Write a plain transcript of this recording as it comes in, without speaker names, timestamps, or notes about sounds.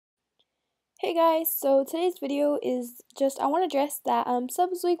Hey guys, so today's video is just I want to address that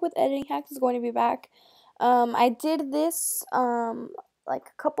Subs Week with Editing Hacks is going to be back. I did this like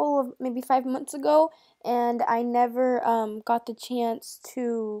a couple of maybe 5 months ago, and I never got the chance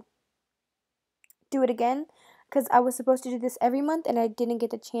to do it again because I was supposed to do this every month and I didn't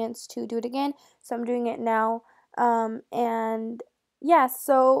get the chance to do it again, so I'm doing it now. And yeah,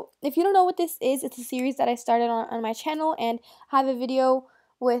 so if you don't know what this is, it's a series that I started on my channel, and I have a video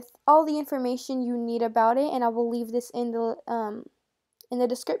with all the information you need about it, and I will leave this in the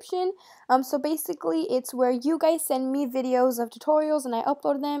description. So basically it's where you guys send me videos of tutorials and I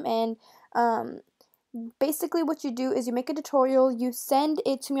upload them, and um basically what you do is you make a tutorial, you send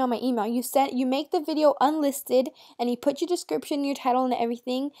it to me on my email. You make the video unlisted and you put your description, your title and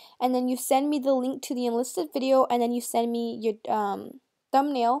everything, and then you send me the link to the unlisted video, and then you send me your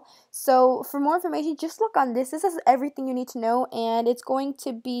thumbnail. So for more information, just look on this. This is everything you need to know, and it's going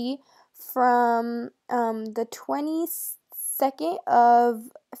to be from the 22nd of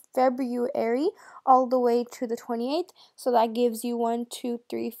February all the way to the 28th. So that gives you 1, 2,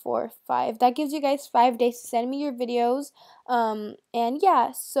 3, 4, 5. That gives you guys 5 days to send me your videos. And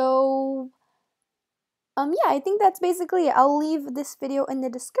yeah, so yeah, I think that's basically it. I'll leave this video in the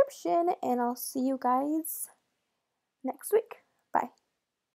description, and I'll see you guys next week. Bye.